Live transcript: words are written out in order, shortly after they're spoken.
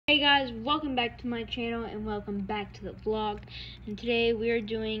guys, welcome back to my channel and welcome back to the vlog. And today we are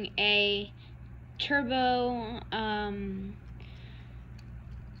doing a turbo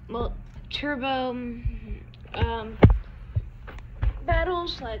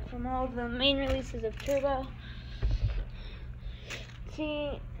battles, like from all of the main releases of Turbo.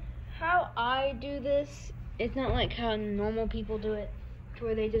 See, how I do this, it's not like how normal people do it, to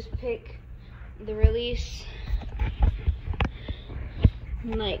where they just pick the release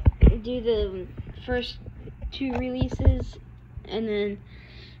and like do the first two releases and then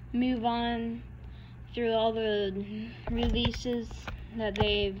move on through all the releases that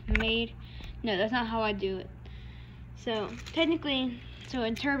they've made. No, that's not how I do it. So technically,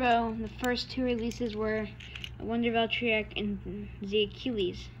 in Turbo, the first two releases were Wonder Valtryek and the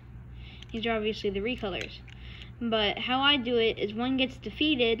Achilles. These are obviously the recolors. But how I do it is one gets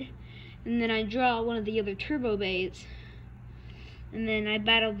defeated, and then I draw one of the other Turbo Bays, and then I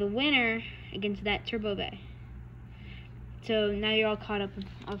battle the winner against that Turbo Bay. So now you're all caught up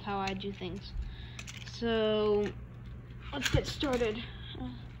of how I do things. So let's get started.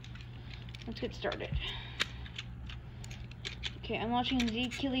 Okay, I'm watching the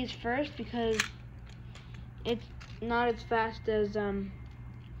Achilles first because it's not as fast as you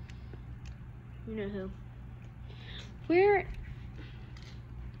know who. Where?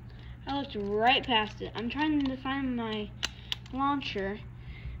 I looked right past it. I'm trying to find my launcher,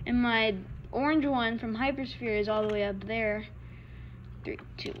 and my orange one from Hypersphere is all the way up there. 3,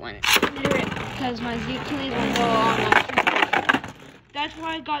 2, 1. Because my Z Achilles will go on my trip. That's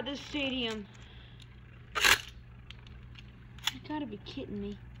why I got this stadium. You gotta be kidding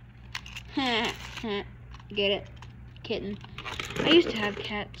me. Get it? Kitten. I used to have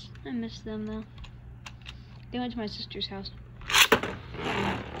cats. I miss them though. They went to my sister's house.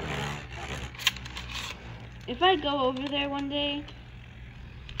 If I go over there one day,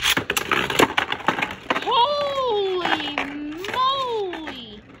 holy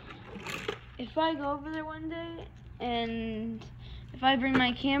moly! If I go over there one day and if I bring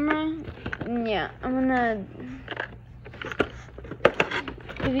my camera, yeah, I'm gonna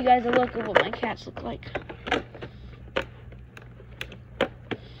give you guys a look at what my cats look like.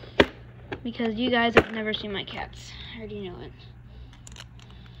 Because you guys have never seen my cats. I already know it.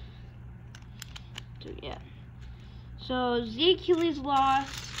 So yeah. So Z Achilles lost.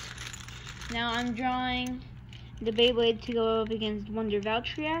 Now I'm drawing the Beyblade to go up against Wonder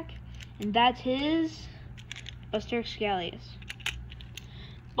Valtryek, and that's his Buster Scalius.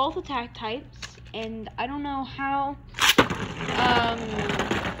 Both attack types, and I don't know how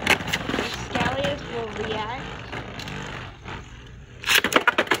Scalius will react.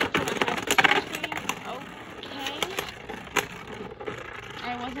 Okay.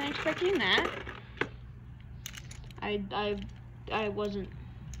 I wasn't expecting that. I wasn't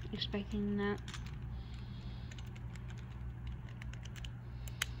expecting that.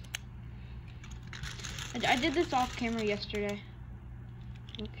 I did this off camera yesterday.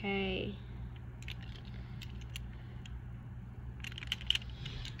 Okay.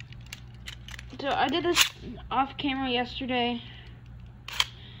 So I did this off camera yesterday.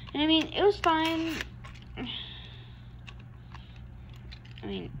 And I mean, it was fine. I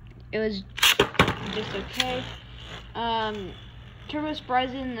mean, it was just okay. Turbo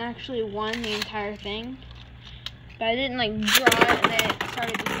Spryzen actually won the entire thing, but I didn't like draw it and then it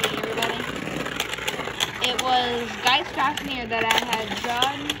started defeating everybody. It was Geist Fafnir that I had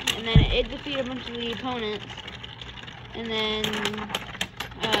drawn, and then it defeated a bunch of the opponents, and then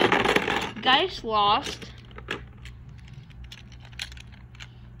Geist lost.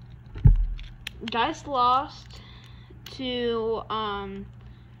 Geist lost to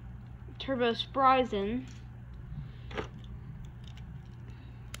Turbo Spryzen.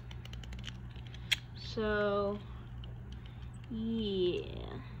 So, yeah.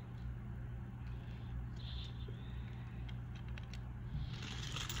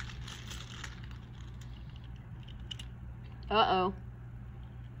 Uh-oh.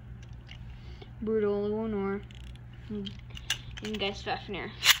 Brutal Leonor and Geist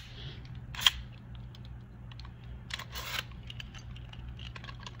Fafnir.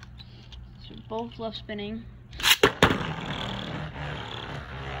 So both left spinning.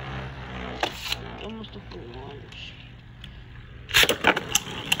 Almost a full launch.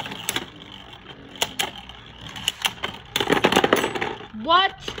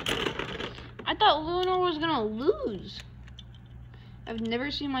 What? I thought Leonor was gonna lose. I've never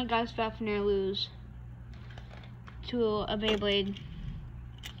seen my Geist Fafnir lose to a Beyblade.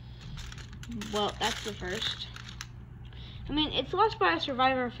 Well, that's the first. I mean, it's lost by a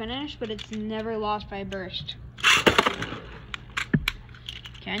survivor finish, but it's never lost by burst.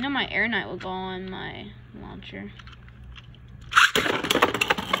 Okay, I know my Air Knight will go on my launcher.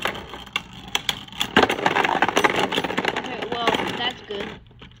 Okay, well, that's good.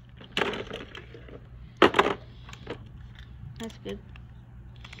 That's good.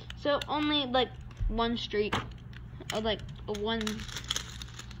 So only like one streak, or like one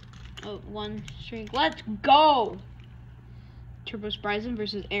streak. Let's go. Turbo Spryzen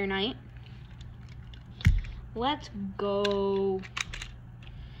versus Air Knight. Let's go.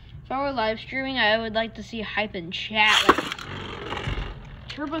 If I were live streaming, I would like to see hype in chat. Like,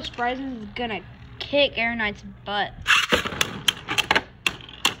 Turbo Spryzen is gonna kick Air Knight's butt.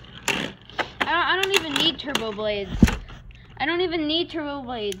 I don't even need turbo blades. I don't even need turbo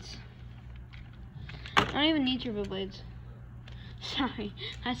blades. Sorry,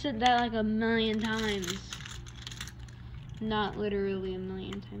 I said that like a million times. Not literally a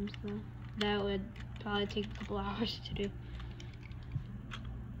million times though. That would probably take a couple hours to do.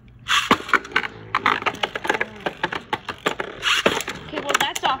 Okay, well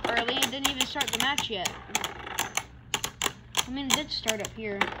that's off early. It didn't even start the match yet. I mean, it did start up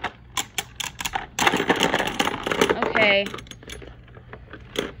here. Okay.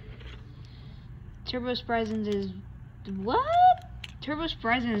 Turbo Spryzen is... What? Turbo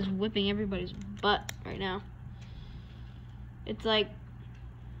Spryzen is whipping everybody's butt right now. It's like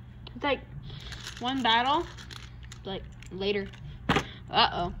one battle, like later.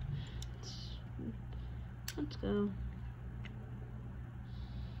 Uh-oh. Let's go.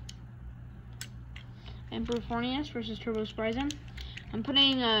 Emperor Fornius versus Turbo Spryzen. I'm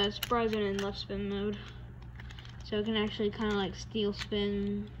putting Spryzen in left spin mode, so it can actually kind of like steel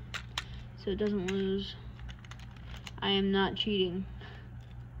spin, so it doesn't lose. I am not cheating.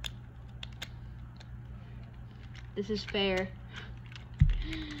 This is fair.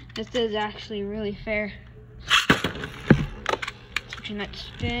 This is actually really fair. Switching that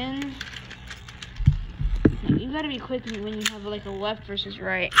spin. You gotta be quick when you have like a left versus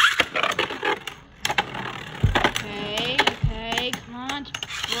right. Okay, come on,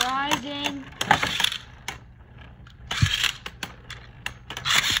 Spryzen.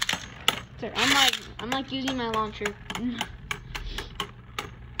 Sorry, I'm like using my launcher.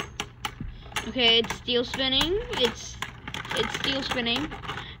 Okay, it's steel spinning. It's steel spinning.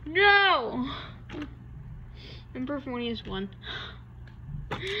 No! Emperor Fornius won.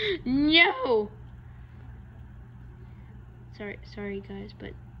 No! Sorry guys,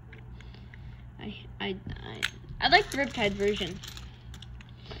 but I like the Riptide version.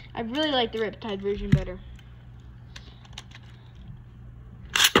 I really like the Riptide version better.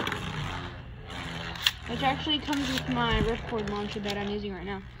 Which actually comes with my Ripcord launcher that I'm using right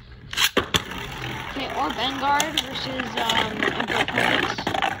now. Okay, or Vanguard versus Emperor Fornius.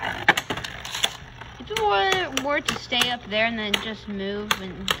 If people were to stay up there and then just move,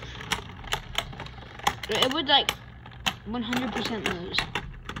 and it would like 100% lose.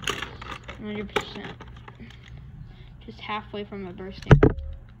 100%. Just halfway from a bursting.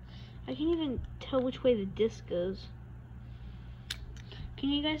 I can't even tell which way the disc goes. Can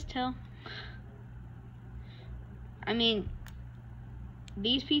you guys tell? I mean,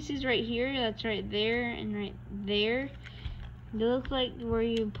 these pieces right here, that's right there and right there, they look like where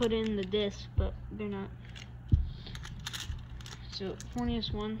you put in the disc, but they're not. So,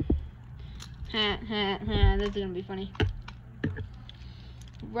 Fornius won. Ha, ha, ha, this is gonna be funny.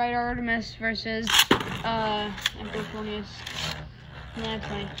 Right Artemis versus Emperor Fornius. That's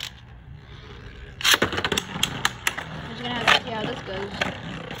funny. I'm just gonna have to see how this goes.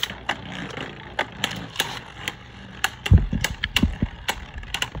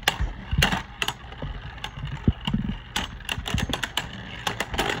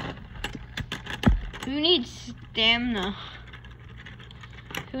 Who needs stamina?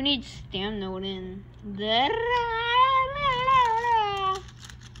 Who needs stamina in?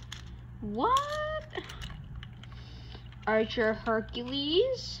 What? Archer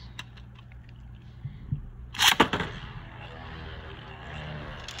Hercules?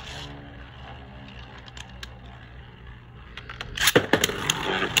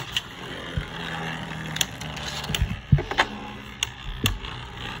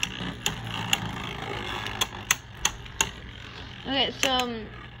 Okay, so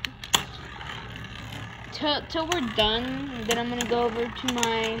till we're done, then I'm gonna go over to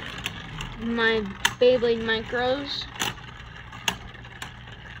my Beyblade micros.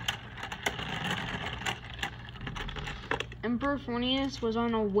 Emperor Fornius was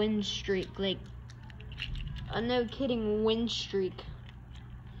on a win streak, like a no kidding win streak.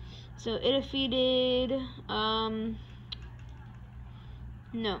 So it defeated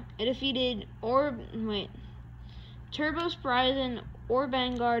Turbo Spryzen or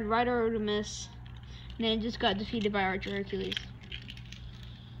Vanguard, Rider Artemis, and then it just got defeated by Archer Hercules.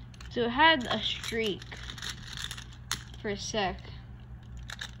 So it had a streak for a sec.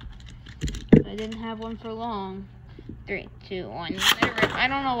 But I didn't have one for long. 3, 2, 1. I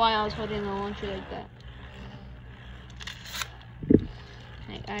don't know why I was holding the launcher like that.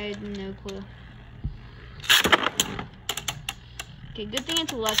 I had no clue. Okay, good thing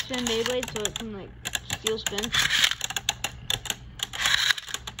it's a left spin Beyblade, so it can like steal spin.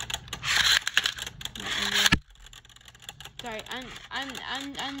 Sorry,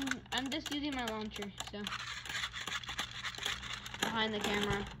 I'm just using my launcher, so behind the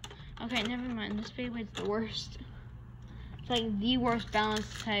camera. Okay, never mind. This Beyblade's the worst. It's like the worst balance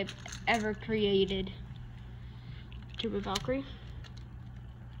type ever created. Turbo Valkyrie.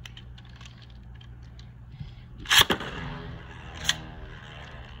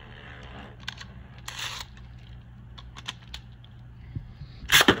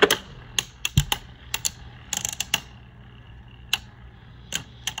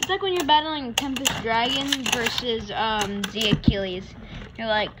 It's like when you're battling Tempest Dragon versus the Achilles. You're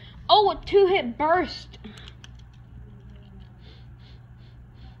like, oh, a 2-hit burst.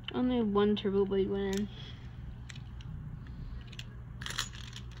 Only one Turbo Blade went in.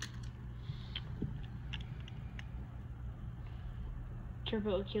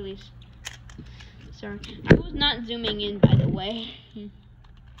 Turbo Achilles. Sorry. I was not zooming in, by the way.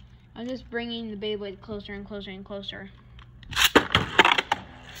 I'm just bringing the Beyblade closer and closer and closer.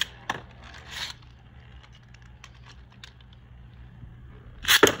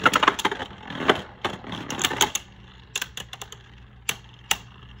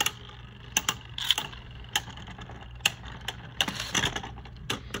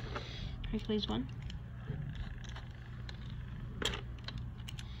 Hercules won.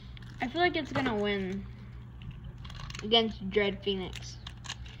 I feel like it's gonna win against Dread Phoenix.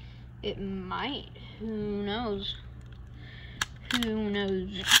 It might. Who knows? Who knows?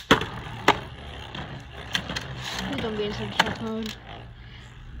 Please don't be in such tough mode.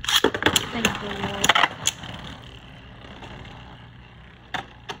 Thank you, Lord.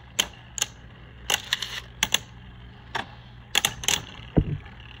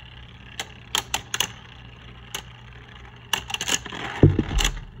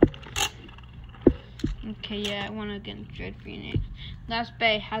 Okay, yeah, I won against Dread Phoenix. Last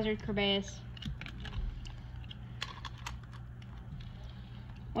bay, Hazard Corbeus.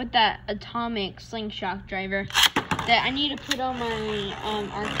 With that atomic slingshot driver that I need to put on my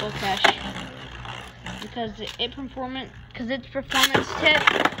article cache because its performance tip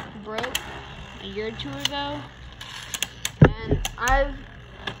broke a year or two ago, and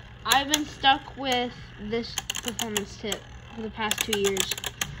I've been stuck with this performance tip for the past 2 years.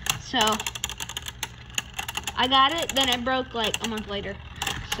 So I got it, then it broke like a month later.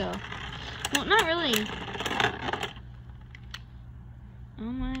 So, well, not really. Oh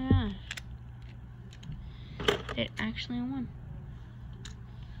my gosh. It actually won.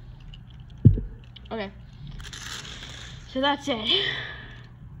 Okay. So that's it.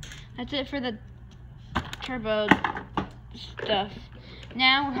 That's it for the turbo stuff.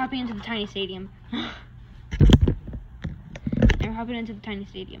 Now we're hopping into the tiny stadium.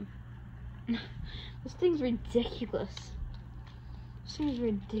 This thing's ridiculous. This thing's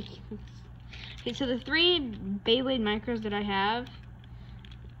ridiculous. Okay, so the 3 Beyblade micros that I have,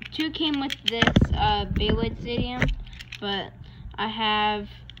 2 came with this Beyblade Stadium, but I have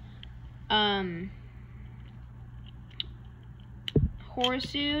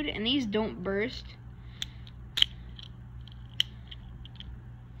Horsued, and these don't burst.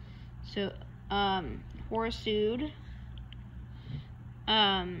 So Horsued,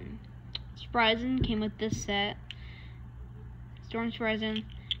 Spryzen came with this set, Storm Spryzen,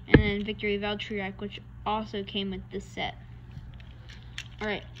 and then Victory Valtryek, which also came with this set.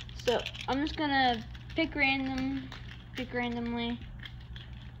 Alright, so I'm just gonna pick randomly,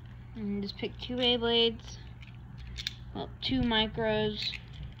 and just pick 2 Beyblades, well, 2 micros,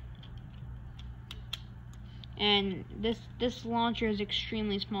 and this launcher is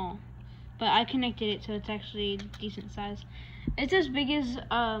extremely small, but I connected it so it's actually decent size. It's as big as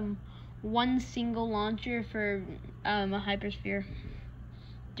one single launcher for a hypersphere.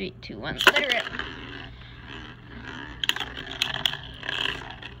 3, 2, 1, let it rip.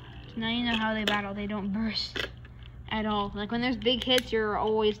 So now you know how they battle. They don't burst at all. Like when there's big hits, you're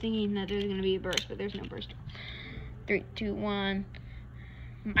always thinking that there's gonna be a burst, but there's no burst. 3, 2, 1.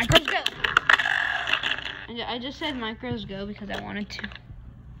 Micros go! I just said micros go because I wanted to.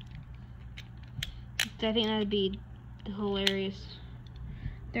 I think that'd be hilarious.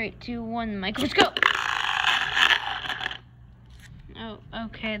 3, 2, 1, micros go! Oh,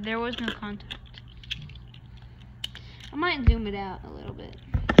 Okay, there was no contact. I might zoom it out a little bit.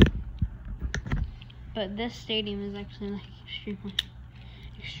 But this stadium is actually like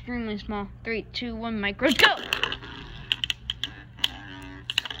extremely small. 3, 2, 1, micros, go!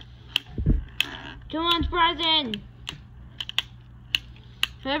 Come on, Spryzen!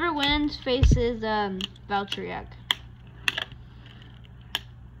 Whoever wins faces Valtryek.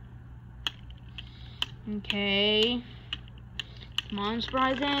 Okay. Come on,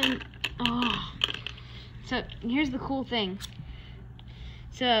 Spryzen. Oh. So here's the cool thing.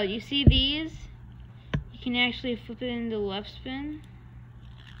 So you see these? You can actually flip it into left spin.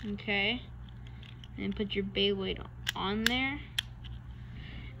 Okay. And put your beyblade on there.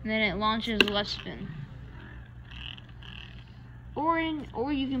 And then it launches left spin. Or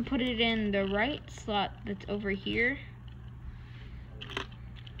you can put it in the right slot that's over here.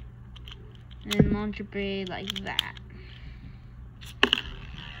 And then launch your blade like that.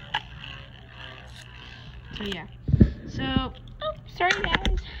 So yeah. So, oh, sorry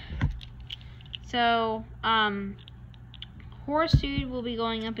guys. So, Horsude will be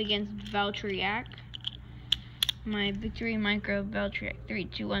going up against Valtryek. My victory micro Valtryek. 3,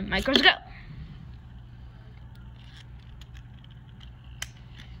 2, 1, micros, go!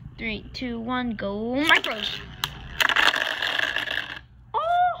 3, 2, 1, go, micros!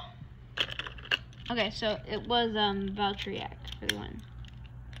 Oh! Okay, so it was Valtryek for the win.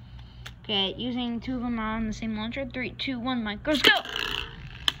 Okay, using 2 of them on the same launcher. 3, 2, 1, micros, go!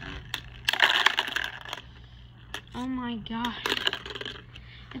 Oh my gosh.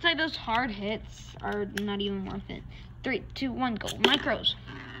 It's like those hard hits are not even worth it. 3, 2, 1, go. Micros.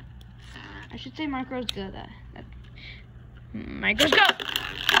 I should say micros go. Micros go!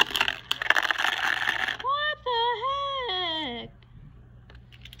 What the heck?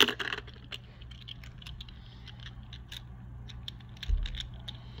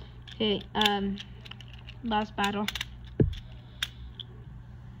 Okay, last battle.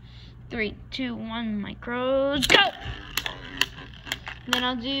 3, 2, 1, micros, go! And then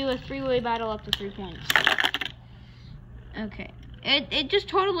I'll do a 3-way battle up to 3 points. Okay. It just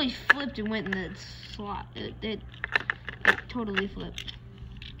totally flipped and went in the slot. It totally flipped.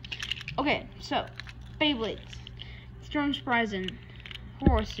 Okay, so Beyblades. Storm Spryzen,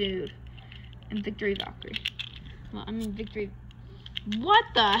 Horsude, and Victory Valkyrie. Well, I mean Victory. What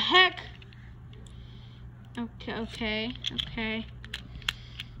the heck? Okay.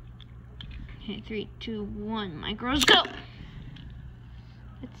 Okay, 3, 2, 1, micros, go!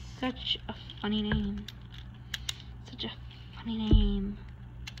 It's such a funny name. Such a funny name.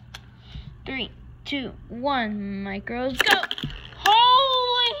 3, 2, 1, micros, go!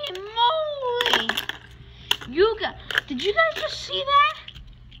 Holy moly! Did you guys just see that?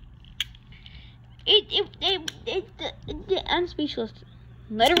 I'm speechless.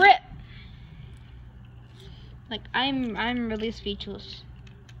 Let it rip. Like I'm really speechless.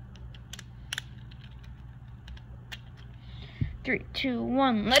 3, 2,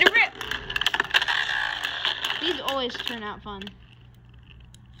 1, let it rip! These always turn out fun.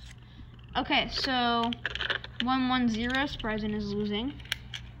 Okay, so 1-1-0, Spryzen is losing.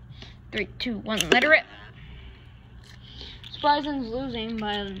 3, 2, 1, let it rip! Spryzen's losing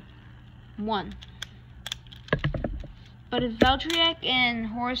by 1. But if Valtryek and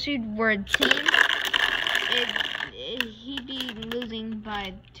Horsude were a team, he'd be losing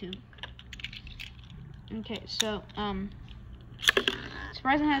by 2. Okay, so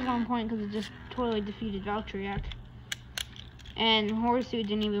Spryzen has 1 point because it just totally defeated Valtryek. And Horsude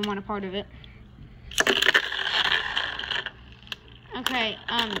didn't even want a part of it. Okay,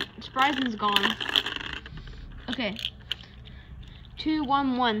 Spryzen's gone. Okay.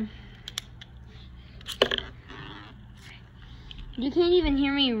 2-1-1. You can't even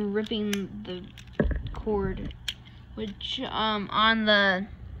hear me ripping the cord. Which on the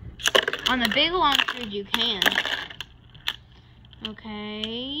big launcher you can.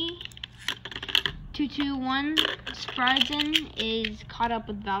 Okay. 2-2-1. Spryzen is caught up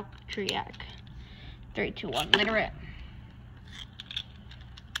with Valtryek. 3, 2, 1. Let it rip.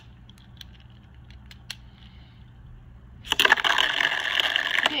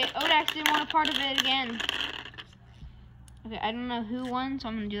 Okay, Odax didn't want a part of it again. Okay, I don't know who won, so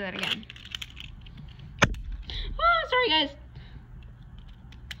I'm gonna do that again. Oh, sorry guys.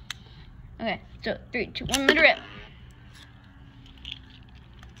 Okay, so 3, 2, 1, let it rip.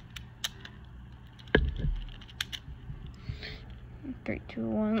 Three, 2,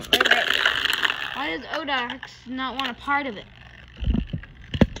 1, let it rip. Why does Odax not want a part of it?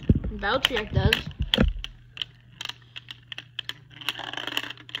 Valtryek does.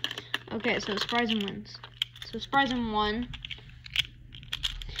 Okay, so Spryzen wins. So Spryzen won.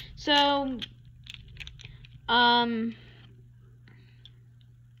 So,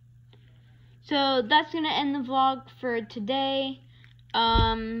 so that's gonna end the vlog for today.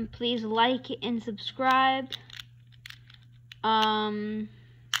 Please like and subscribe.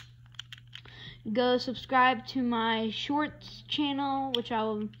 Go subscribe to my shorts channel, which I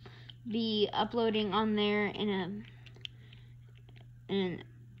will be uploading on there in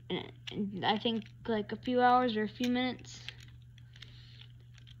I think like a few hours or a few minutes.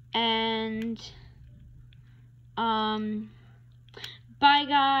 And bye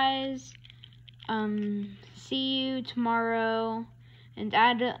guys. See you tomorrow, and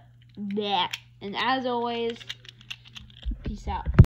as always, peace out.